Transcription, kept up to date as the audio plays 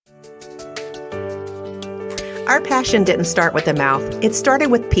Our passion didn't start with the mouth. It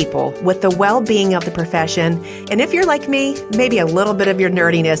started with people, with the well-being of the profession. And if you're like me, maybe a little bit of your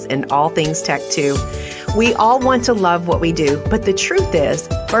nerdiness in all things tech too. We all want to love what we do, but the truth is,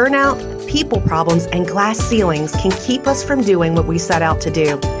 burnout, people problems, and glass ceilings can keep us from doing what we set out to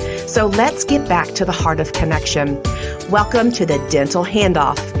do. So let's get back to the heart of connection. Welcome to the Dental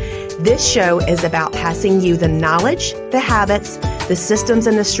Handoff. This show is about passing you the knowledge, the habits, the systems,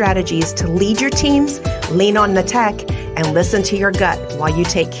 and the strategies to lead your teams, lean on the tech, and listen to your gut while you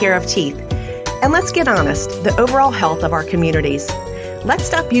take care of teeth. And let's get honest, the overall health of our communities. Let's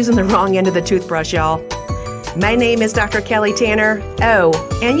stop using the wrong end of the toothbrush, y'all. My name is Dr. Kelly Tanner. Oh,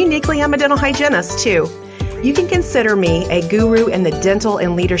 and uniquely, I'm a dental hygienist, too. You can consider me a guru in the dental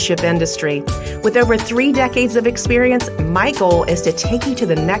and leadership industry. With over 3 decades of experience, my goal is to take you to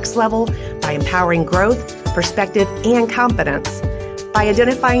the next level by empowering growth, perspective, and confidence. By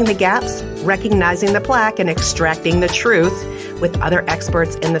identifying the gaps, recognizing the plaque, and extracting the truth with other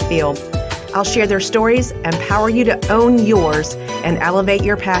experts in the field. I'll share their stories, empower you to own yours, and elevate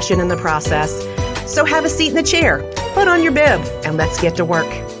your passion in the process. So have a seat in the chair, put on your bib, and let's get to work.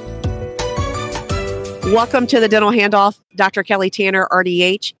 Welcome to the Dental Handoff. Dr. Kelly Tanner,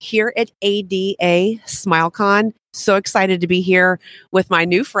 RDH, here at ADA SmileCon. So excited to be here with my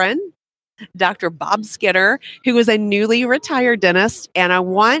new friend, Dr. Bob Skinner, who is a newly retired dentist. And I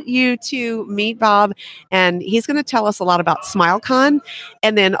want you to meet Bob, and he's going to tell us a lot about SmileCon,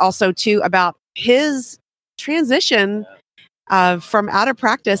 and then also too about his transition from out of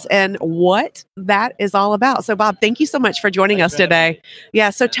practice and what that is all about. So Bob, thank you so much for joining us today.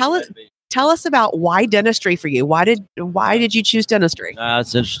 Yeah. So tell us about why dentistry for you. Why did you choose dentistry?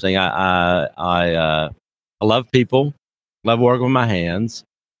 It's interesting. I love people, love working with my hands.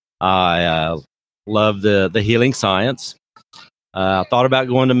 I love the healing science. I thought about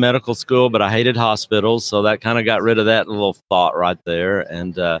going to medical school, but I hated hospitals, so that kind of got rid of that little thought right there.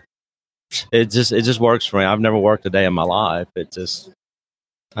 And it just works for me. I've never worked a day in my life.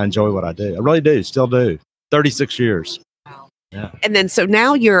 I enjoy what I do. I really do, still do. 36 years. Yeah. And then, so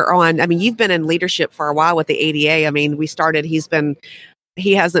now you're on, you've been in leadership for a while with the ADA. We started, he's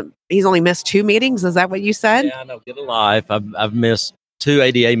only missed 2 meetings. Is that what you said? Yeah, no, get a life. I've missed 2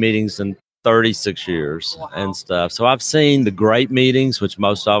 ADA meetings in 36 years and stuff. So I've seen the great meetings, which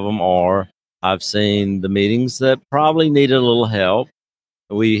most of them are. I've seen the meetings that probably needed a little help.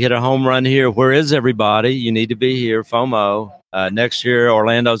 We hit a home run here. Where is everybody? You need to be here. FOMO. Next year,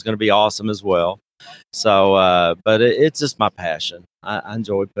 Orlando is going to be awesome as well. So, but it's just my passion. I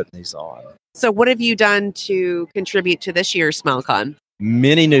enjoy putting these on. So what have you done to contribute to this year's SmileCon?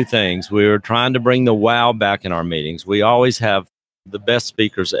 Many new things. We're trying to bring the wow back in our meetings. We always have the best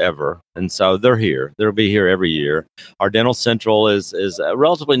speakers ever. And so they're here. They'll be here every year. Our Dental Central is a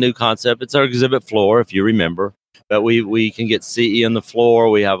relatively new concept. It's our exhibit floor, if you remember. But we can get CE on the floor.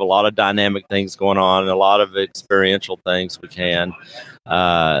 We have a lot of dynamic things going on and a lot of experiential things we can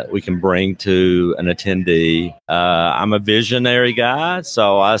bring to an attendee. I'm a visionary guy,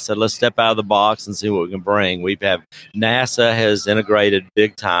 so I said, let's step out of the box and see what we can bring. NASA has integrated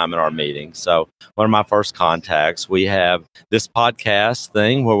big time in our meetings. So one of my first contacts, we have this podcast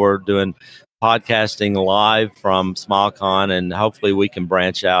thing where we're doing podcasting live from SmileCon, and hopefully we can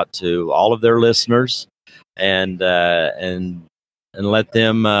branch out to all of their listeners and let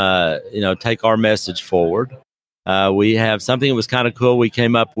them take our message forward. We have something that was kind of cool we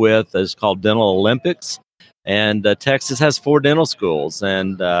came up with. It's called Dental Olympics, and Texas has 4 dental schools,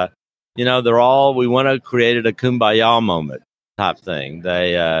 and we want to create a kumbaya moment type thing.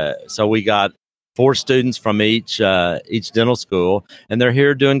 So we got 4 students from each dental school, and they're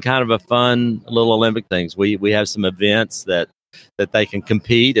here doing kind of a fun little Olympic things. We have some events that they can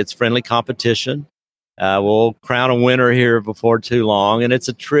compete. It's friendly competition. We'll crown a winner here before too long, and it's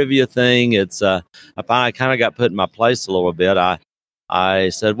a trivia thing. I kind of got put in my place a little bit. I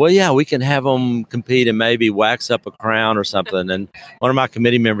said, well, yeah, we can have them compete and maybe wax up a crown or something. And one of my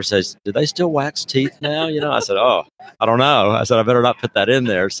committee members says, do they still wax teeth now? I said, oh, I don't know. I said, I better not put that in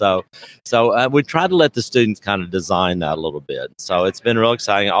there. So we tried to let the students kind of design that a little bit. So it's been real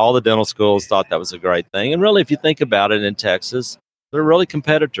exciting. All the dental schools thought that was a great thing. And really, if you think about it, in Texas, they're really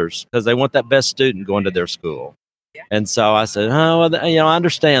competitors because they want that best student going to their school. Yeah. And so I said, I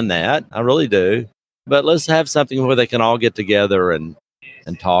understand that. I really do. But let's have something where they can all get together and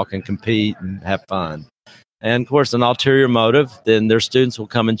talk and compete and have fun. And, of course, an ulterior motive, then their students will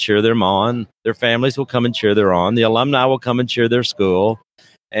come and cheer them on. Their families will come and cheer them on. The alumni will come and cheer their school.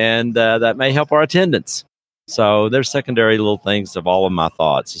 And that may help our attendance. So there's secondary little things of all of my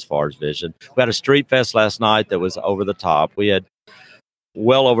thoughts as far as vision. We had a street fest last night that was over the top. We had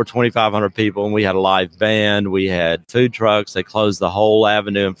well over 2,500 people, and we had a live band. We had food trucks. They closed the whole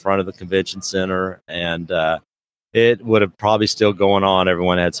avenue in front of the convention center, and it would have probably still going on.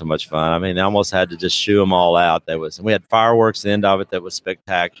 Everyone had so much fun. I mean, I almost had to just shoo them all out. We had fireworks at the end of it that was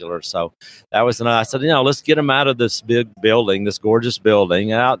spectacular. So that was I said, let's get them out of this big building, this gorgeous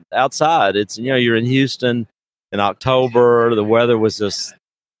building, outside. It's, you're in Houston in October. The weather was just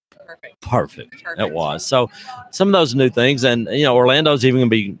perfect. It was. So some of those new things, and Orlando's even going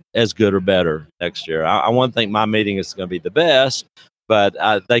to be as good or better next year. I want to think my meeting is going to be the best, but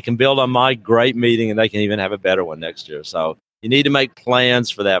they can build on my great meeting, and they can even have a better one next year. So you need to make plans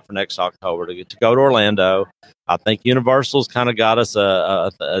for that for next October to go to Orlando. I think Universal's kind of got us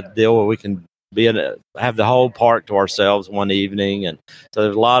a deal where we can have the whole park to ourselves one evening, and so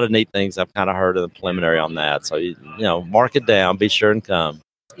there's a lot of neat things I've kind of heard of the preliminary on that. So mark it down, be sure and come.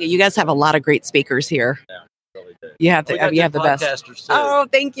 You guys have a lot of great speakers here. Yeah, really do. You have the best. Too. Oh,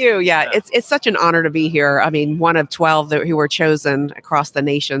 thank you. Yeah, it's such an honor to be here. I mean, one of 12 who were chosen across the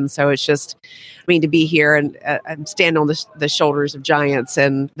nation. So it's just, to be here and stand on the shoulders of giants,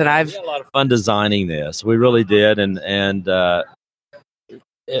 and that we had a lot of fun designing this. We really did, and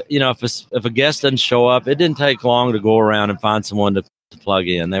if a guest doesn't show up, it didn't take long to go around and find someone to plug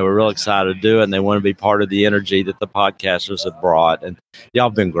in. They were real excited to do it, and they want to be part of the energy that the podcasters have brought. And y'all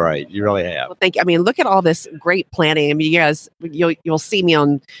have been great. You really have. Well, thank you. Look at all this great planning. You guys, you'll see me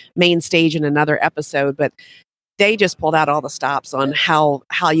on main stage in another episode, but they just pulled out all the stops on how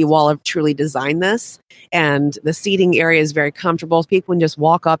you all have truly designed this. And the seating area is very comfortable. People can just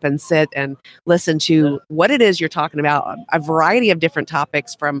walk up and sit and listen to what it is you're talking about. A variety of different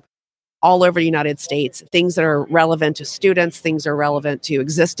topics from all over the United States, things that are relevant to students, things that are relevant to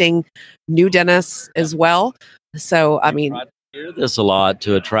existing new dentists as well. So, I hear this a lot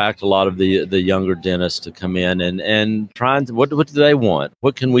to attract a lot of the younger dentists to come in and try and what do they want?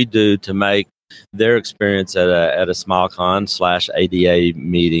 What can we do to make their experience at a SmileCon/ADA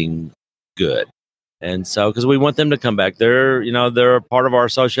meeting good? And so, because we want them to come back, they're a part of our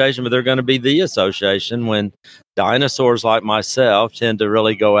association, but they're going to be the association when dinosaurs like myself tend to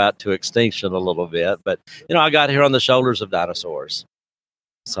really go out to extinction a little bit. But, I got here on the shoulders of dinosaurs.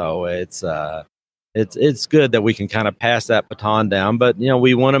 So it's good that we can kind of pass that baton down, but,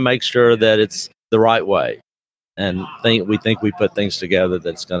 we want to make sure that it's the right way. And we think we put things together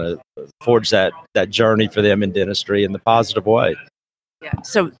that's going to forge that journey for them in dentistry in the positive way. Yeah.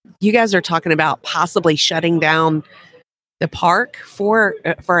 So you guys are talking about possibly shutting down the park for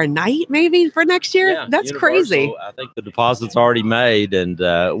a night, maybe for next year. Yeah, that's Universal, crazy. I think the deposit's already made, and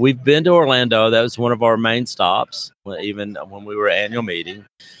we've been to Orlando. That was one of our main stops, even when we were at annual meeting.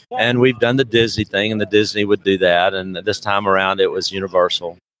 And we've done the Disney thing, and the Disney would do that. And this time around, it was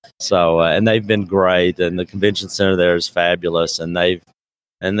Universal. So, and they've been great, and the convention center there is fabulous, and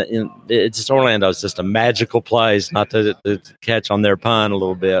it's just Orlando's just a magical place. Not to catch on their pun a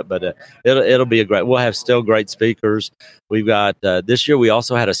little bit, but it'll be we'll have still great speakers. We've got this year. We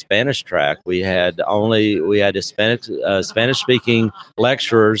also had a Spanish track. We had Spanish speaking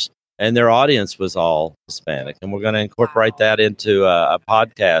lecturers, and their audience was all Hispanic. And we're going to incorporate that into a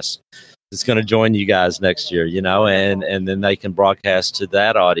podcast. It's going to join you guys next year, and then they can broadcast to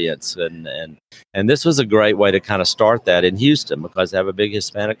that audience. And this was a great way to kind of start that in Houston because they have a big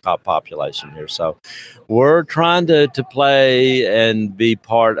Hispanic population here. So we're trying to play and be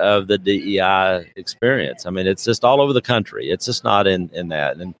part of the DEI experience. It's just all over the country. It's just not in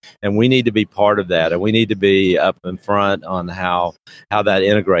that. And we need to be part of that. And we need to be up in front on how that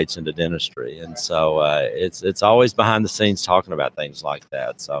integrates into dentistry. And so it's always behind the scenes talking about things like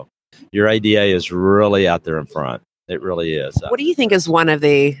that. So your ADA is really out there in front. It really is. What do you think is one of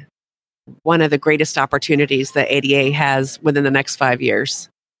the greatest opportunities that ADA has within the next 5 years?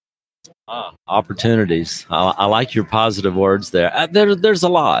 Opportunities. I like your positive words there. There's a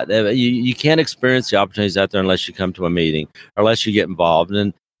lot. You can't experience the opportunities out there unless you come to a meeting or unless you get involved.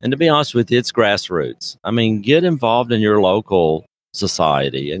 And to be honest with you, it's grassroots. Get involved in your local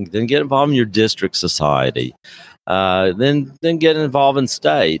society and then get involved in your district society. Then get involved in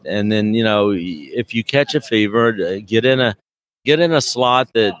state, and then if you catch a fever, get in a slot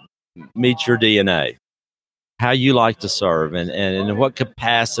that meets your DNA, how you like to serve, and in what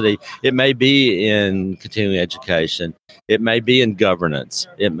capacity. It may be in continuing education, it may be in governance,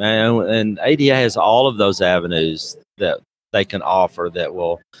 and ADA has all of those avenues that they can offer that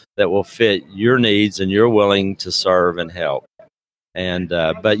will fit your needs, and you're willing to serve and help. And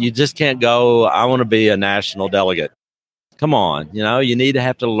but you just can't go, I want to be a national delegate. Come on, you need to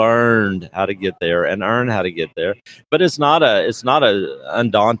have to learn how to get there and earn how to get there. But it's not a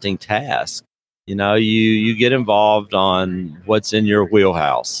undaunting task. You get involved on what's in your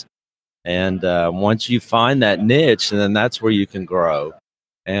wheelhouse. And once you find that niche, and then that's where you can grow.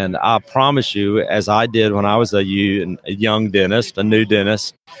 And I promise you, as I did when I was a young dentist, a new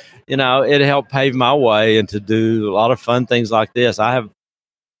dentist, it helped pave my way and to do a lot of fun things like this. I have,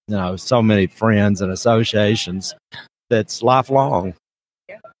 so many friends and associations that's lifelong.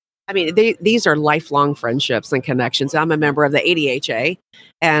 I mean, these are lifelong friendships and connections. I'm a member of the ADHA,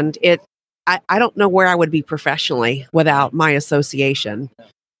 and I don't know where I would be professionally without my association.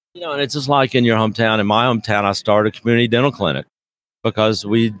 And it's just like in your hometown. In my hometown, I started a community dental clinic because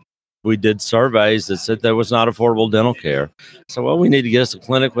we did surveys that said there was not affordable dental care. So, well, we need to get us a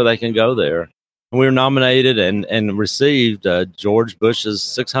clinic where they can go there. And we were nominated and received George Bush's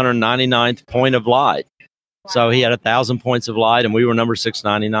 699th point of light. So he had 1,000 points of light, and we were number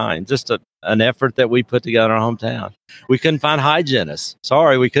 699. Just an effort that we put together in our hometown. We couldn't find hygienists.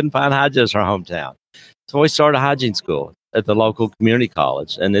 Sorry, we couldn't find hygienists in our hometown. So we started a hygiene school at the local community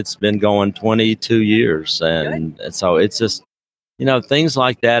college, and it's been going 22 years. And so it's just, things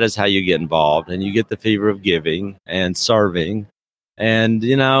like that is how you get involved, and you get the fever of giving and serving. And,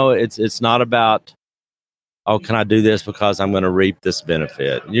 it's not about, oh, can I do this because I'm going to reap this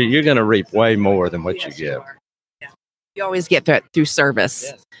benefit? You're going to reap way more than what you give. Yeah. You always get that through service.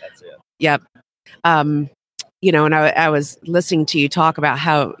 Yes, that's it. Yep. And I was listening to you talk about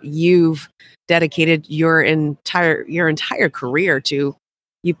how you've dedicated your entire career to,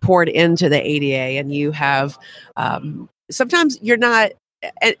 you poured into the ADA, and you have, sometimes you're not,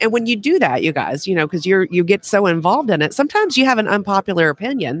 and when you do that, you guys, because you get so involved in it, sometimes you have an unpopular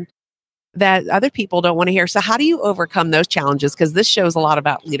opinion that other people don't want to hear. So how do you overcome those challenges? Because this show's a lot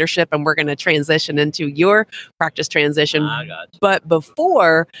about leadership, and we're going to transition into your practice transition. I got you. But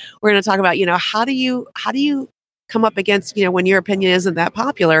before, we're going to talk about, how do you come up against, when your opinion isn't that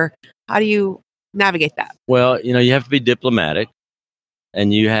popular, how do you navigate that? Well, you have to be diplomatic,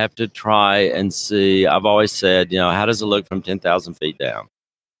 and you have to try and see. I've always said, how does it look from 10,000 feet down?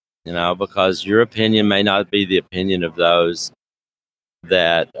 Because your opinion may not be the opinion of those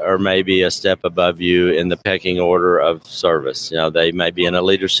that are maybe a step above you in the pecking order of service. They may be in a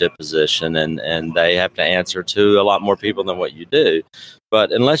leadership position, and they have to answer to a lot more people than what you do.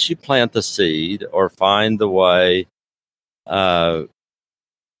 But unless you plant the seed or find the way, for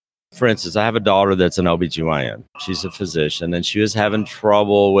instance, I have a daughter that's an OBGYN. She's a physician, and she was having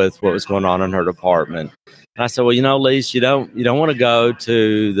trouble with what was going on in her department. And I said, well, Lise, you don't want to go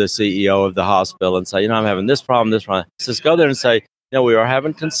to the CEO of the hospital and say, I'm having this problem, this problem. He says, go there and say, we are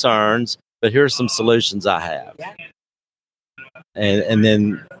having concerns, but here are some solutions I have. And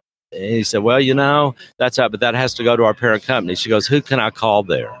then he said, well, that's out, but that has to go to our parent company. She goes, who can I call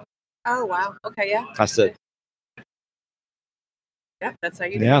there? Oh, wow. Okay, yeah. I said, yeah, that's how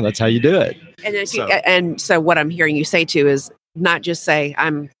you do it. Yeah, that's how you do it. And so what I'm hearing you say too is not just say,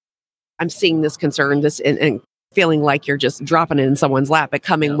 I'm seeing this concern, and feeling like you're just dropping it in someone's lap, but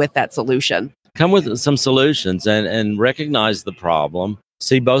coming with that solution. Come with some solutions and recognize the problem,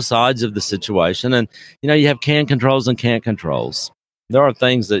 see both sides of the situation. And, you have can controls and can't controls. There are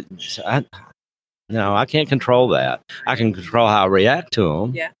things that I can't control that. I can control how I react to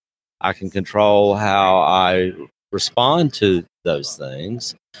them. Yeah. I can control how I respond to those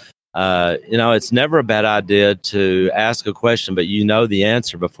things. It's never a bad idea to ask a question, but the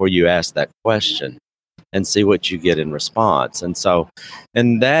answer before you ask that question, and see what you get in response. And so,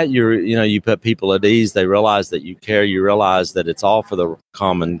 and that you put people at ease. They realize that you care. You realize that it's all for the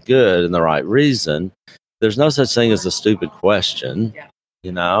common good and the right reason. There's no such thing as a stupid question.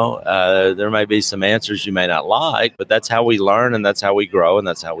 Yeah. There may be some answers you may not like, but that's how we learn, and that's how we grow, and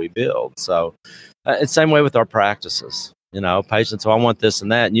that's how we build. So it's the same way with our practices. Patients, I want this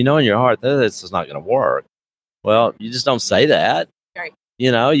and that. And in your heart, this is not going to work. Well, you just don't say that. Right.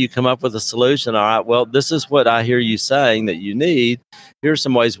 You come up with a solution. All right, well, this is what I hear you saying that you need. Here's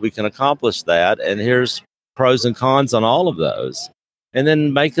some ways we can accomplish that. And here's pros and cons on all of those. And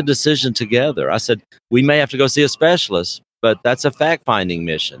then make the decision together. I said, we may have to go see a specialist, but that's a fact-finding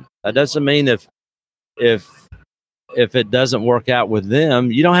mission. That doesn't mean if it doesn't work out with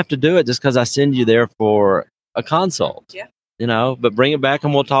them, you don't have to do it just because I send you there for a consult. Yeah. But bring it back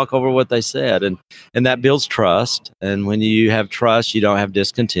and we'll talk over what they said. And that builds trust. And when you have trust, you don't have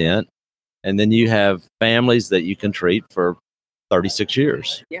discontent. And then you have families that you can treat for 36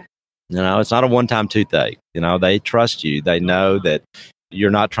 years. Yeah. It's not a one-time toothache. They trust you. They know that you're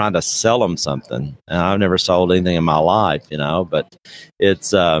not trying to sell them something. And I've never sold anything in my life, but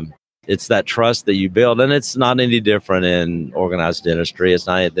it's that trust that you build. And it's not any different in organized dentistry. It's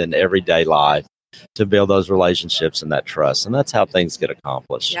not in everyday life. to build those relationships and that trust. And that's how things get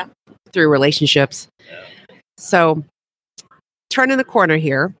accomplished. Yeah. Through relationships. So turning the corner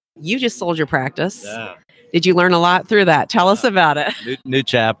here, you just sold your practice. Yeah. Did you learn a lot through that? Tell us about it. New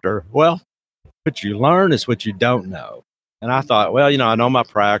chapter. Well, what you learn is what you don't know. And I thought, well, I know my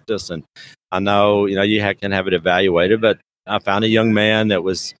practice and I know, can have it evaluated, but I found a young man that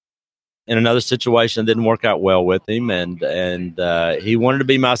was in another situation that didn't work out well with him. And he wanted to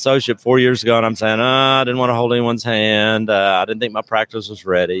be my associate 4 years ago. And I'm saying, I didn't want to hold anyone's hand. I didn't think my practice was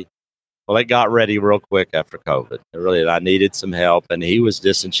ready. Well, it got ready real quick after COVID. I needed some help and he was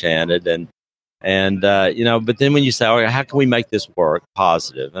disenchanted. But then when you say, okay, how can we make this work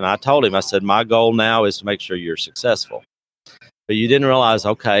positive? And I told him, I said, my goal now is to make sure you're successful. But you didn't realize,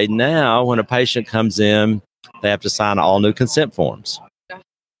 okay, now when a patient comes in, they have to sign all new consent forms.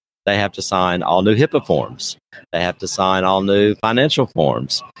 They have to sign all new HIPAA forms. They have to sign all new financial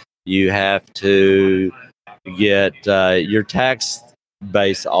forms. You have to get your tax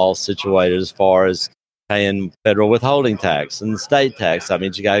base all situated as far as paying federal withholding tax and state tax. That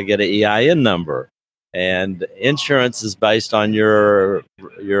means you got to get an EIN number. And insurance is based on your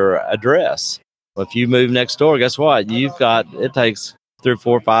address. Well, if you move next door, guess what? It takes 3,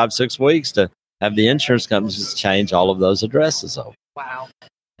 4, 5, 6 weeks to have the insurance companies just change all of those addresses over. Wow.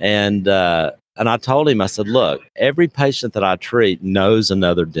 And I told him, I said, look, every patient that I treat knows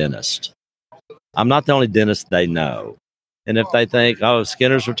another dentist. I'm not the only dentist they know. And if they think, oh,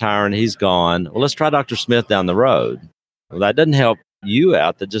 Skinner's retiring, he's gone, well, let's try Dr. Smith down the road. Well, that doesn't help you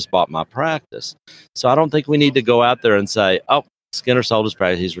out that just bought my practice. So I don't think we need to go out there and say, oh, Skinner sold his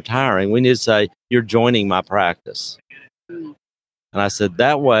practice, he's retiring. We need to say, you're joining my practice. And I said,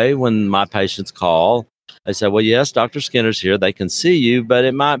 that way, when my patients call, they say, well, yes, Dr. Skinner's here. They can see you, but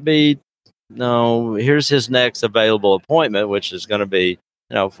it might be, no, here's his next available appointment, which is going to be,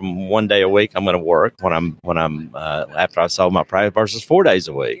 from 1 day a week I'm going to work when I'm after I sold my practice versus 4 days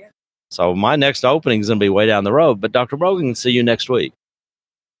a week. So my next opening is going to be way down the road, but Dr. Brogan can see you next week.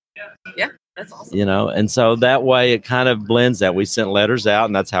 Yeah, that's awesome. And so that way it kind of blends that. We sent letters out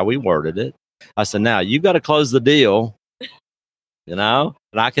and that's how we worded it. I said, now you've got to close the deal, and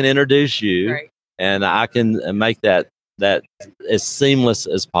I can introduce you. Right. And I can make that as seamless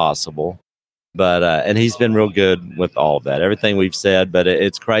as possible. But and he's been real good with all of that, everything we've said. But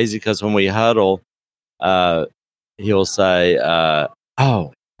it's crazy because when we huddle, he'll say,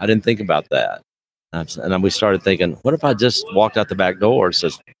 oh, I didn't think about that. And we started thinking, what if I just walked out the back door and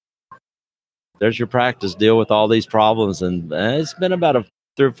says, there's your practice, deal with all these problems. And it's been about a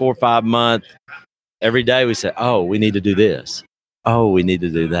 3, 4, 5 month. Every day we say, oh, we need to do this. Oh, we need to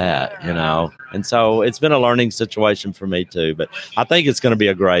do that, And so it's been a learning situation for me too, but I think it's going to be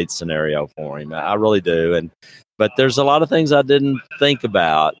a great scenario for him. I really do. But there's a lot of things I didn't think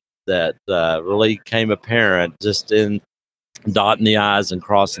about that really came apparent just in dotting the I's and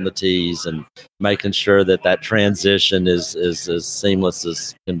crossing the T's and making sure that transition is as seamless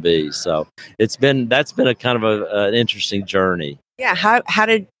as can be. So that's been a kind of an interesting journey. Yeah. How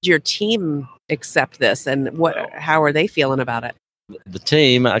did your team accept this, and how are they feeling about it? The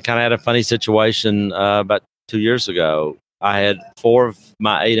team, I kind of had a funny situation about 2 years ago. I had 4 of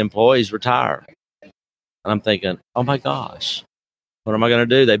my 8 employees retire. And I'm thinking, oh my gosh, what am I going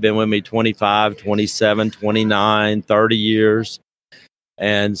to do? They've been with me 25, 27, 29, 30 years.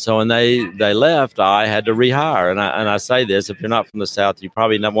 And so when they left, I had to rehire. And I say this, if you're not from the South, you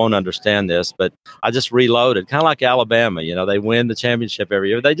probably won't understand this, but I just reloaded, kind of like Alabama. They win the championship every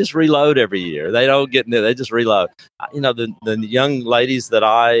year. They just reload every year. They don't get new. They just reload. The young ladies that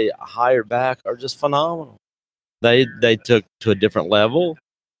I hired back are just phenomenal. They took to a different level.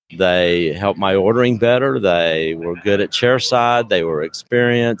 They helped my ordering better. They were good at chairside. They were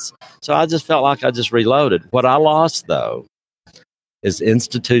experienced. So I just felt like I just reloaded. What I lost, though, is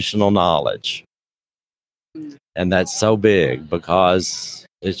institutional knowledge. And that's so big because,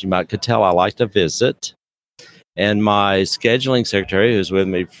 as you could tell, I like to visit. And my scheduling secretary, who's with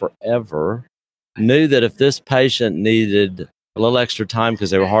me forever, knew that if this patient needed a little extra time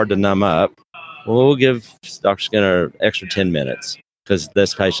because they were hard to numb up, well, we'll give Dr. Skinner extra 10 minutes because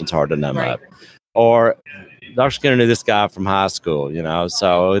this patient's hard to numb up. Or Dr. Skinner knew this guy from high school,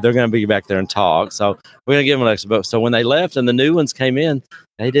 so they're going to be back there and talk. So we're going to give them an extra book. So when they left and the new ones came in,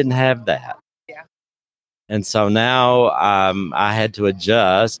 they didn't have that. Yeah. And so now I had to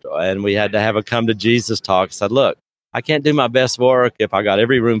adjust, and we had to have a come to Jesus talk. I said, look, I can't do my best work if I got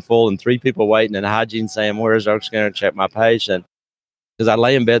every room full and 3 people waiting and hygiene saying, where's Dr. Skinner to check my patient? Because I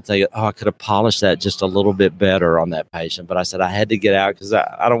lay in bed thinking, I could have polished that just a little bit better on that patient. But I said I had to get out because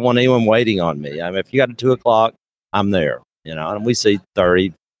I don't want anyone waiting on me. If you got a 2 o'clock, I'm there, and we see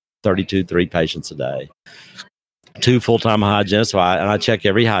 30, 3 patients a day. 2 full-time hygienists, and I check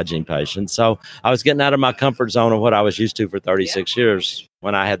every hygiene patient. So I was getting out of my comfort zone of what I was used to for 36 years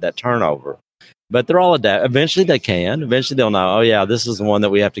when I had that turnover. But they're all adapt. Eventually they can. Eventually they'll know, oh, yeah, this is the one that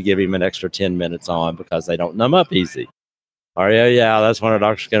we have to give him an extra 10 minutes on because they don't numb up easy. Or, yeah, that's one of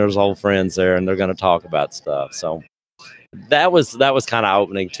Dr. Skinner's old friends there, and they're going to talk about stuff. So that was kind of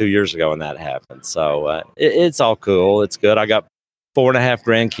opening 2 years ago when that happened. So it's all cool. It's good. I got 4.5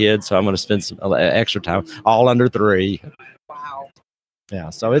 grandkids, so I'm going to spend some extra time, all under 3. Wow. Yeah,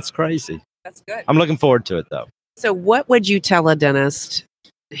 so it's crazy. That's good. I'm looking forward to it, though. So what would you tell a dentist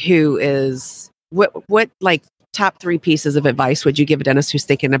who is, what like top 3 pieces of advice would you give a dentist who's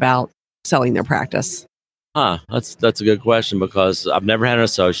thinking about selling their practice? That's a good question because I've never had an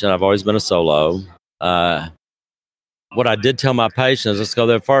associate. I've always been a solo. What I did tell my patients, let's go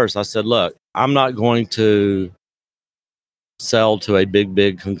there first. I said, look, I'm not going to sell to a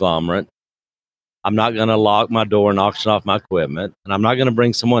big conglomerate. I'm not going to lock my door and auction off my equipment. And I'm not going to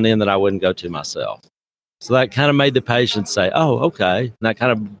bring someone in that I wouldn't go to myself. So that kind of made the patients say, oh, okay. And that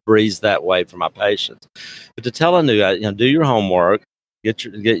kind of breezed that way for my patients. But to tell a new guy, do your homework, get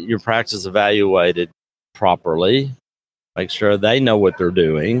your practice evaluated properly, make sure they know what they're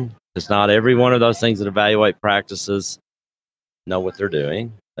doing. Because not every one of those things that evaluate practices know what they're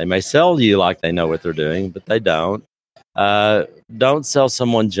doing. They may sell you like they know what they're doing, but they don't. Don't sell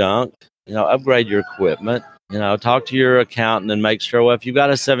someone junk. Upgrade your equipment. Talk to your accountant and make sure, well, if you've got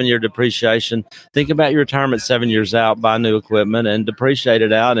a 7-year depreciation, think about your retirement 7 years out, buy new equipment and depreciate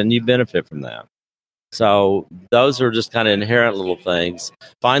it out, and you benefit from that. So those are just kind of inherent little things.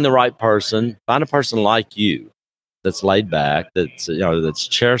 Find the right person. Find a person like you that's laid back, that's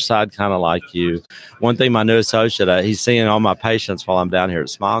chair side kind of like you. One thing, my new associate, he's seeing all my patients while I'm down here at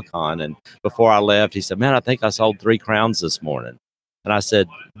SmileCon. And before I left, he said, man, I think I sold 3 crowns this morning. And I said,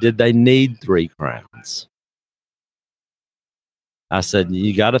 did they need 3 crowns? I said,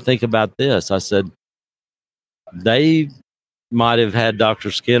 you got to think about this. I said, they might have had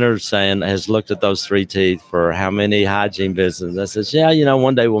Dr. Skinner has looked at those 3 teeth for how many hygiene visits. I said, yeah,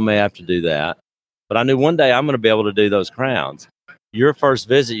 one day we may have to do that. But I knew one day I'm going to be able to do those crowns. Your first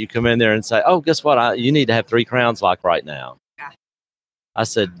visit, you come in there and say, oh, guess what? You need to have 3 crowns like right now. Yeah. I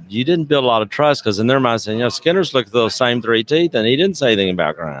said, you didn't build a lot of trust because in their mind, saying, Skinner's looked at those same 3 teeth and he didn't say anything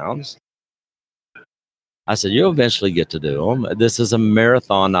about crowns. I said, you'll eventually get to do them. This is a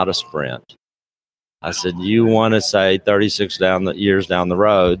marathon, not a sprint. I said, you want to say 36 years down the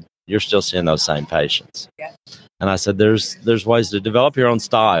road, you're still seeing those same patients. Yeah. And I said, there's ways to develop your own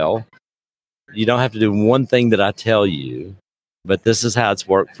style. You don't have to do one thing that I tell you, but this is how it's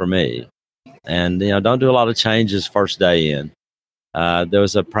worked for me. And, don't do a lot of changes first day in. There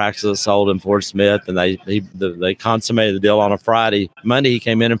was a practice that sold in Fort Smith, and they consummated the deal on a Friday. Monday, he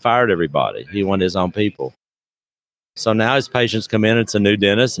came in and fired everybody. He wanted his own people. So now his patients come in, it's a new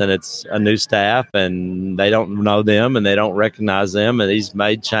dentist, and it's a new staff, and they don't know them, and they don't recognize them, and he's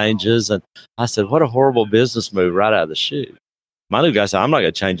made changes. And I said, what a horrible business move right out of the chute. My new guy said, I'm not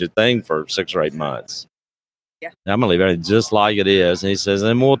going to change a thing for 6 or 8 months. Yeah. I'm going to leave everything just like it is. And he says,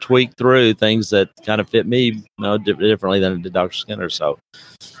 and we'll tweak through things that kind of fit me differently than it did Dr. Skinner. So,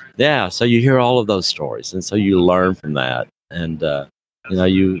 yeah, so you hear all of those stories. And so you learn from that. And,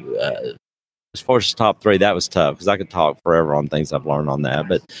 as far as top 3, that was tough because I could talk forever on things I've learned on that.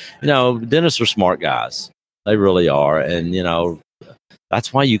 But, dentists are smart guys. They really are. And,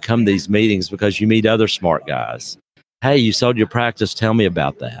 that's why you come to these meetings, because you meet other smart guys. Hey, you sold your practice. Tell me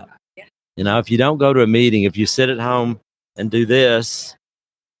about that. Yeah. If you don't go to a meeting, if you sit at home and do this,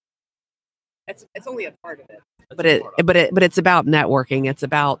 it's only a part of it. But it's about networking. It's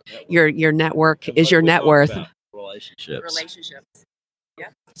about your network is your net worth. Relationships. Yeah.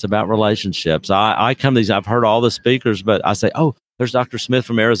 It's about relationships. I come to these. I've heard all the speakers, but I say, oh, there's Dr. Smith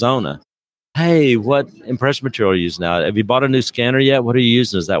from Arizona. Hey, what impression material are you using now? Have you bought a new scanner yet? What are you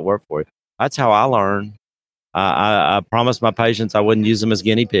using? Does that work for you? That's how I learn. I promised my patients I wouldn't use them as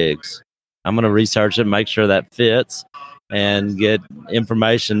guinea pigs. I'm going to research it, make sure that fits, and get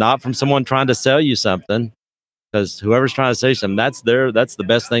information, not from someone trying to sell you something, because whoever's trying to sell you something, that's the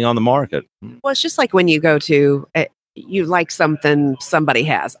best thing on the market. Well, it's just like when you go to, you like something somebody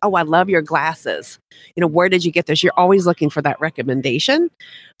has. Oh, I love your glasses. Where did you get this? You're always looking for that recommendation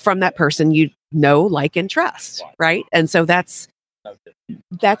from that person you know, like, and trust, right? And so that's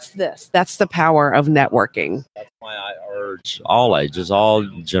the power of networking. That's why I urge all ages, all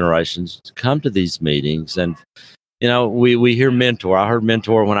generations to come to these meetings. And, we hear mentor. I heard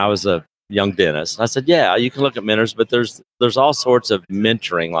mentor when I was a young dentist. I said, yeah, you can look at mentors, but there's all sorts of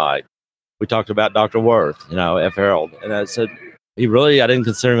mentoring. Like we talked about Dr. Worth, F. Harold. And I said, I didn't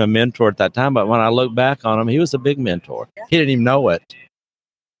consider him a mentor at that time, but when I look back on him, he was a big mentor. He didn't even know it.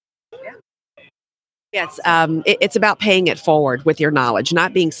 Yes, it's about paying it forward with your knowledge,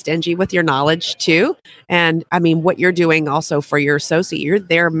 not being stingy with your knowledge too. And I mean, what you're doing also for your associate, you're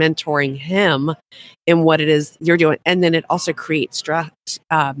there mentoring him in what it is you're doing. And then it also creates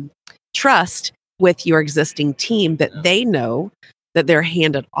trust with your existing team that they know that they're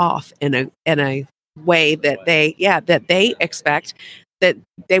handed off in a way that they expect, that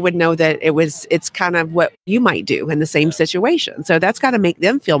they would know that it's kind of what you might do in the same situation. So that's got to make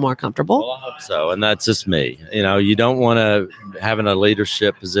them feel more comfortable. Well, I hope so. And that's just me. You don't want to have in a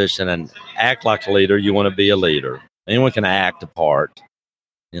leadership position and act like a leader. You want to be a leader. Anyone can act a part,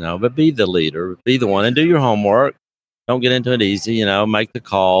 but be the leader, be the one, and do your homework. Don't get into it easy, make the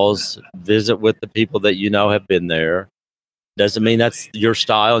calls, visit with the people that have been there. Doesn't mean that's your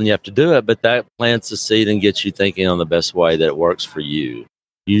style and you have to do it, but that plants the seed and gets you thinking on the best way that it works for you.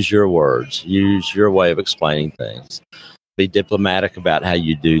 Use your words, use your way of explaining things. Be diplomatic about how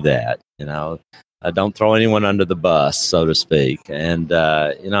you do that. Don't throw anyone under the bus, so to speak. And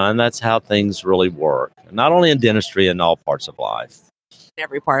that's how things really work. Not only in dentistry, in all parts of life.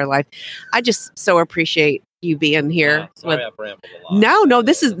 Every part of life. I just so appreciate you being here. Sorry, I've rambled a lot. No,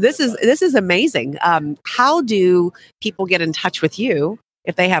 this is amazing. How do people get in touch with you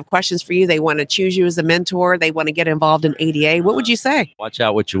if they have questions for you? They want to choose you as a mentor. They want to get involved in ADA. What would you say? Watch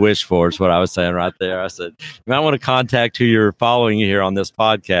out what you wish for is what I was saying right there. I said, you might want to contact who you're following here on this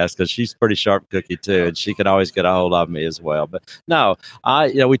podcast, because she's pretty sharp cookie too. And she could always get a hold of me as well. But no,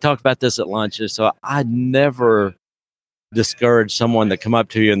 we talked about this at lunch. So I never discourage someone that come up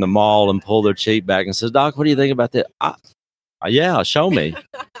to you in the mall and pull their cheek back and says, "Doc, what do you think about that?" Yeah, show me.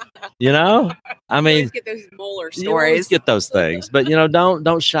 I mean, get those molar you always stories. get those things, but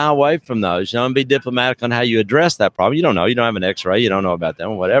don't shy away from those. And be diplomatic on how you address that problem. You don't know. You don't have an X-ray. You don't know about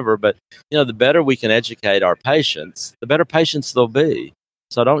them, whatever. But the better we can educate our patients, the better patients they'll be.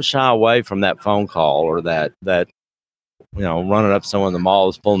 So don't shy away from that phone call or that running up someone in the mall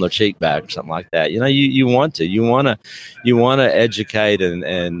is pulling their cheek back or something like that. You want to educate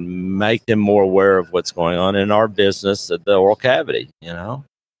and make them more aware of what's going on in our business at the oral cavity. I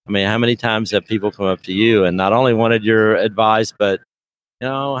mean, how many times have people come up to you and not only wanted your advice, but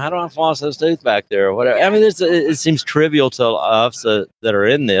how do I floss those teeth back there or whatever? I mean, it seems trivial to us that are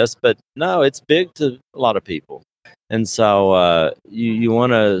in this, but no, it's big to a lot of people. And so you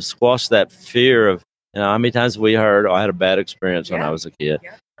want to squash that fear of, how many times we heard, I had a bad experience when I was a kid.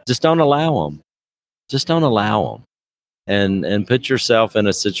 Yeah. Just don't allow them. Just don't allow them. And put yourself in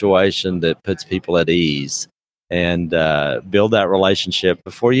a situation that puts people at ease and build that relationship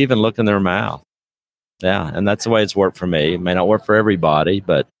before you even look in their mouth. Yeah, and that's the way it's worked for me. It may not work for everybody,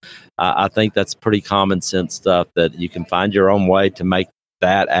 but I think that's pretty common sense stuff that you can find your own way to make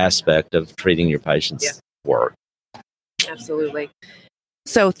that aspect of treating your patients work. Absolutely.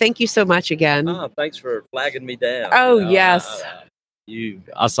 So thank you so much again. Oh, thanks for flagging me down. Oh, yes.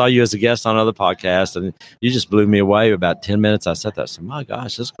 I saw you as a guest on other podcasts, and you just blew me away. About 10 minutes, I said that. I said, my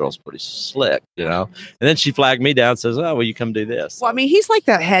gosh, this girl's pretty slick, And then she flagged me down and says, oh, well, you come do this. Well, I mean, he's like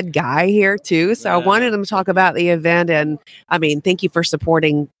the head guy here, too. So I wanted him to talk about the event. And, I mean, thank you for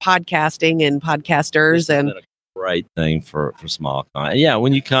supporting podcasting and podcasters. And a great thing for SmileCon. Yeah,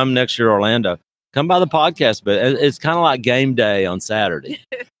 when you come next year to Orlando, come by the podcast, but it's kind of like game day on Saturday.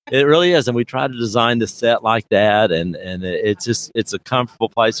 It really is. And we try to design the set like that. And it's a comfortable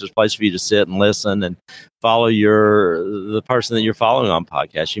place. There's a place for you to sit and listen and follow the person that you're following on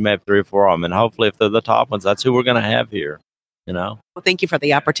podcast. You may have 3 or 4 of them. And hopefully if they're the top ones, that's who we're going to have here, Well, thank you for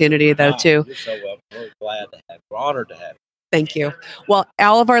the opportunity though, too. You're so welcome. We're glad to have you. We're honored to have you. Thank you. Well,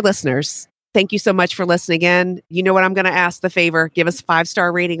 all of our listeners, thank you so much for listening in. You know what I'm going to ask the favor. Give us a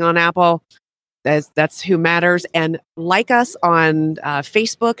 5-star rating on Apple. That's who matters. And like us on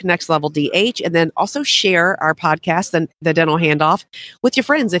Facebook, Next Level DH, and then also share our podcast, the Dental Handoff, with your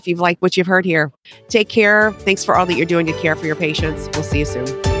friends if you've liked what you've heard here. Take care. Thanks for all that you're doing to care for your patients. We'll see you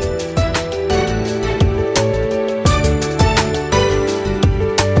soon.